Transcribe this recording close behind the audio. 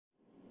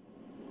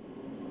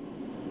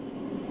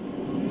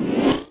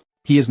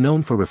He is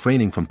known for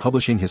refraining from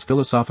publishing his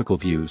philosophical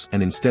views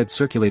and instead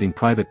circulating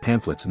private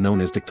pamphlets known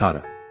as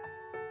dictata.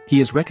 He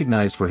is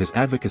recognized for his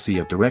advocacy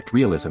of direct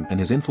realism and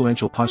his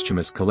influential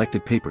posthumous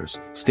collected papers,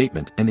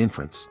 Statement and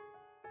Inference.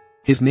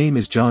 His name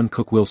is John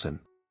Cook Wilson.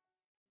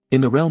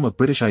 In the realm of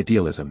British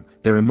idealism,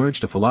 there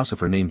emerged a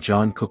philosopher named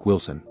John Cook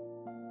Wilson.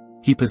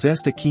 He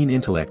possessed a keen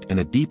intellect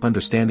and a deep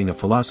understanding of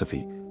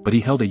philosophy, but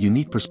he held a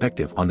unique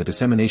perspective on the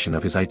dissemination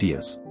of his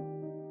ideas.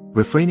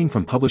 Refraining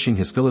from publishing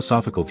his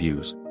philosophical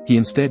views, he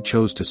instead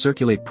chose to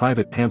circulate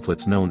private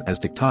pamphlets known as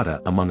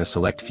dictata among a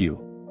select few.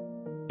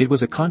 It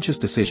was a conscious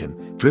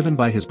decision, driven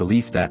by his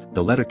belief that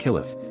the letter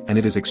killeth, and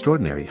it is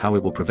extraordinary how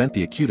it will prevent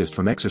the acutest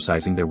from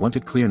exercising their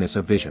wonted clearness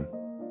of vision.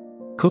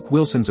 Cook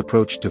Wilson's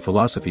approach to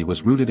philosophy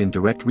was rooted in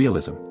direct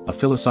realism, a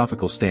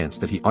philosophical stance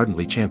that he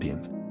ardently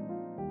championed.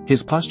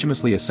 His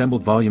posthumously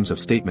assembled volumes of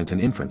Statement and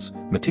Inference,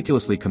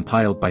 meticulously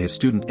compiled by his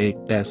student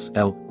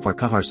A.S.L.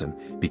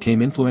 Farquharson,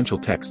 became influential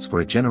texts for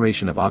a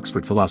generation of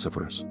Oxford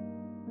philosophers.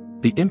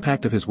 The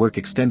impact of his work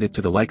extended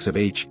to the likes of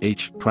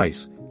H.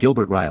 Price,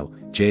 Gilbert Ryle,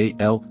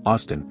 J.L.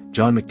 Austin,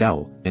 John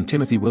McDowell, and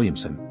Timothy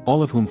Williamson,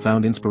 all of whom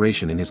found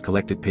inspiration in his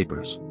collected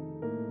papers.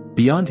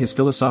 Beyond his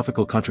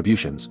philosophical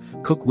contributions,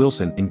 Cook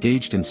Wilson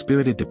engaged in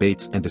spirited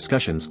debates and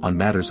discussions on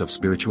matters of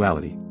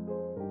spirituality.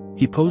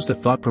 He posed a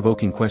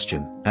thought-provoking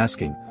question,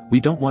 asking, "We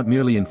don't want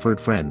merely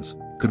inferred friends,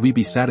 could we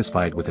be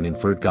satisfied with an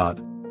inferred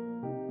God?"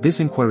 This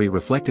inquiry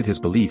reflected his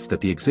belief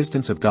that the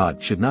existence of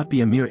God should not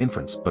be a mere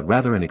inference but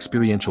rather an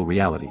experiential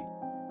reality.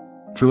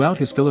 Throughout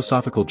his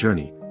philosophical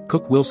journey,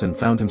 Cook Wilson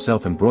found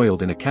himself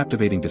embroiled in a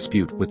captivating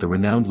dispute with the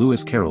renowned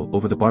Lewis Carroll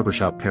over the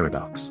barbershop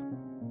paradox.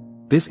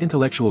 This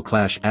intellectual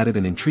clash added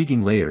an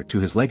intriguing layer to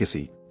his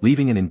legacy,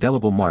 leaving an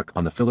indelible mark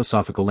on the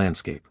philosophical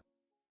landscape.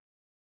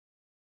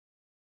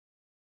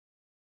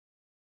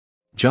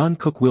 John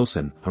Cook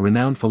Wilson, a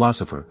renowned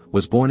philosopher,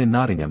 was born in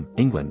Nottingham,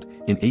 England,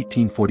 in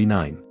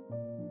 1849.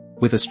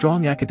 With a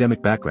strong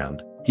academic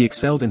background, he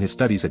excelled in his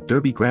studies at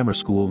Derby Grammar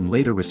School and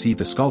later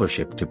received a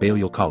scholarship to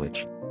Balliol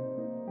College.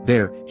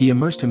 There, he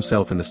immersed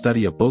himself in the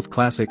study of both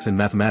classics and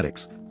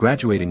mathematics,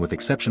 graduating with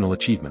exceptional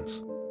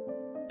achievements.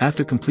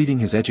 After completing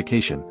his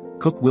education,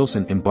 Cook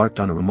Wilson embarked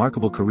on a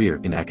remarkable career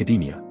in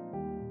academia.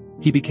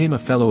 He became a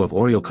Fellow of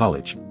Oriel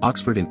College,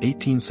 Oxford in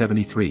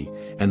 1873,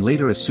 and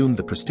later assumed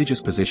the prestigious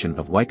position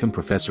of Wykeham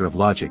Professor of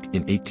Logic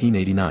in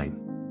 1889.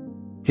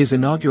 His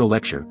inaugural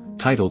lecture,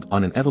 titled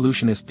On an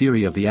Evolutionist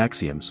Theory of the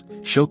Axioms,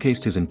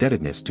 showcased his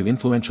indebtedness to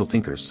influential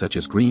thinkers such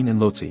as Green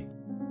and Lotze.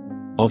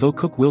 Although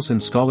Cook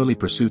Wilson's scholarly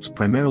pursuits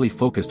primarily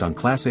focused on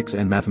classics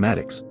and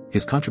mathematics,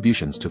 his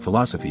contributions to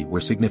philosophy were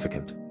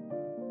significant.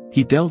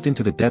 He delved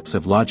into the depths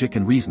of logic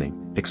and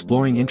reasoning,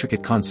 exploring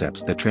intricate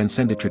concepts that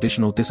transcended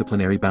traditional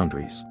disciplinary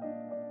boundaries.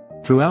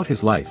 Throughout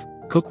his life,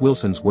 Cook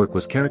Wilson's work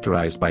was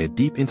characterized by a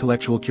deep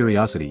intellectual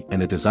curiosity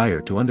and a desire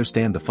to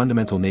understand the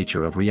fundamental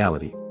nature of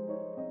reality.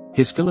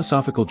 His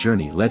philosophical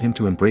journey led him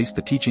to embrace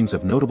the teachings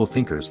of notable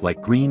thinkers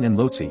like Green and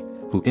Lotze,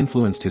 who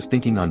influenced his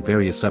thinking on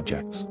various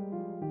subjects.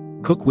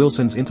 Cook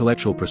Wilson's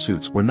intellectual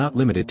pursuits were not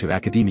limited to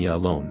academia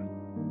alone.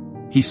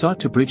 He sought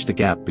to bridge the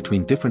gap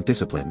between different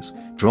disciplines,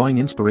 drawing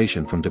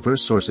inspiration from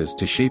diverse sources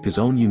to shape his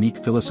own unique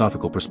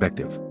philosophical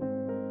perspective.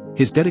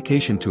 His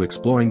dedication to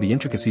exploring the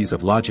intricacies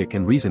of logic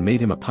and reason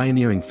made him a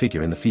pioneering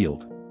figure in the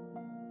field.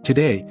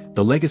 Today,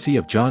 the legacy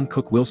of John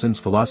Cook Wilson's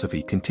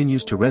philosophy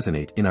continues to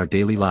resonate in our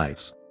daily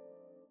lives.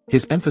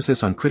 His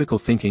emphasis on critical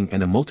thinking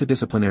and a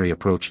multidisciplinary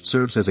approach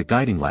serves as a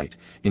guiding light,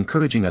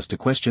 encouraging us to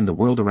question the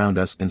world around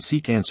us and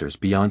seek answers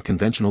beyond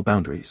conventional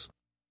boundaries.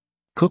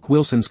 Cook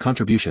Wilson's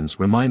contributions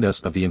remind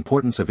us of the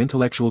importance of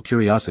intellectual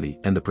curiosity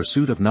and the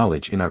pursuit of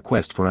knowledge in our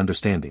quest for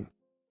understanding.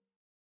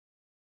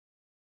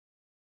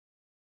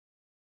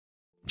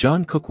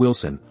 John Cook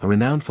Wilson, a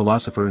renowned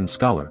philosopher and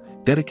scholar,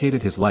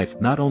 dedicated his life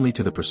not only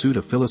to the pursuit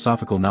of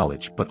philosophical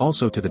knowledge but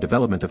also to the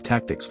development of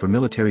tactics for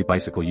military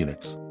bicycle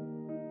units.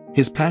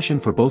 His passion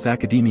for both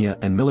academia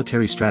and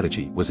military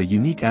strategy was a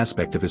unique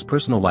aspect of his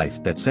personal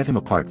life that set him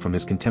apart from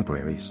his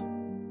contemporaries.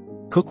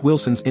 Cook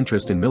Wilson's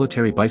interest in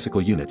military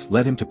bicycle units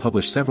led him to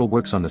publish several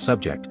works on the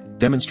subject,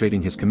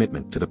 demonstrating his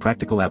commitment to the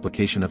practical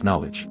application of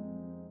knowledge.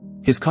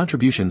 His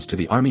contributions to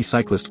the Army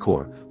Cyclist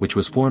Corps, which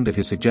was formed at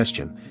his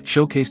suggestion,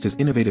 showcased his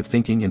innovative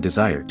thinking and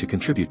desire to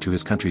contribute to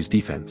his country's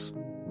defense.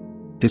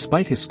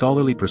 Despite his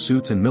scholarly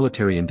pursuits and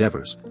military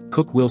endeavors,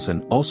 Cook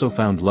Wilson also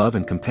found love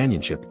and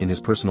companionship in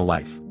his personal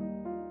life.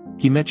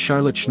 He met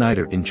Charlotte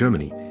Schneider in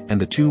Germany, and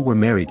the two were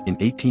married in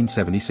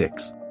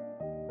 1876.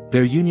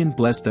 Their union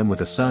blessed them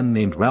with a son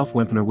named Ralph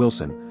Wempner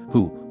Wilson,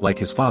 who, like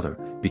his father,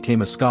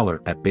 became a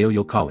scholar at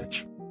Balliol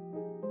College.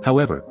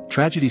 However,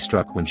 tragedy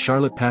struck when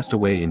Charlotte passed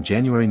away in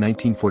January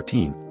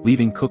 1914,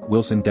 leaving Cook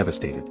Wilson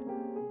devastated.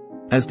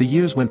 As the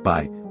years went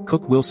by,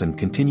 Cook Wilson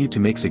continued to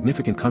make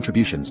significant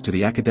contributions to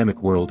the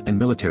academic world and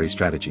military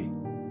strategy.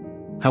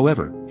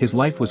 However, his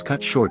life was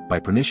cut short by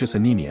pernicious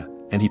anemia,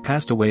 and he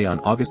passed away on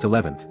August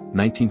 11,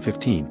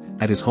 1915,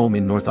 at his home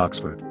in North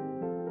Oxford.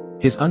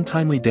 His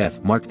untimely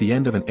death marked the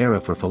end of an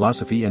era for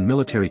philosophy and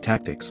military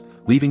tactics,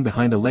 leaving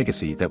behind a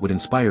legacy that would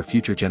inspire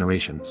future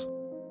generations.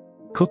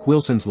 Cook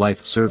Wilson's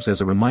life serves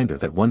as a reminder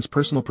that one's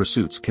personal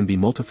pursuits can be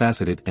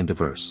multifaceted and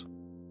diverse.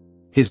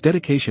 His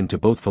dedication to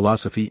both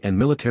philosophy and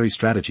military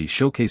strategy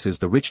showcases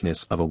the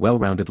richness of a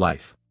well-rounded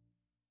life.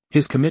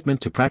 His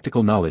commitment to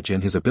practical knowledge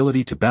and his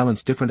ability to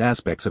balance different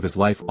aspects of his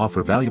life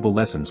offer valuable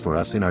lessons for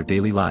us in our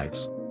daily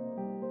lives.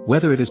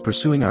 Whether it is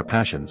pursuing our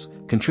passions,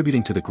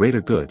 contributing to the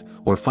greater good,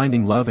 or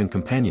finding love and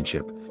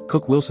companionship,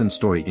 Cook Wilson's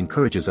story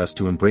encourages us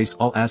to embrace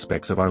all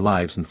aspects of our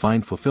lives and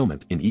find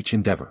fulfillment in each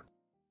endeavor.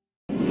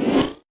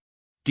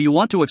 Do you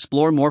want to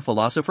explore more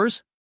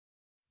philosophers?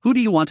 Who do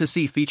you want to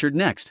see featured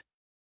next?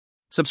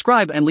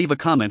 Subscribe and leave a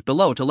comment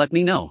below to let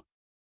me know.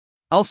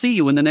 I'll see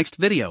you in the next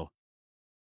video.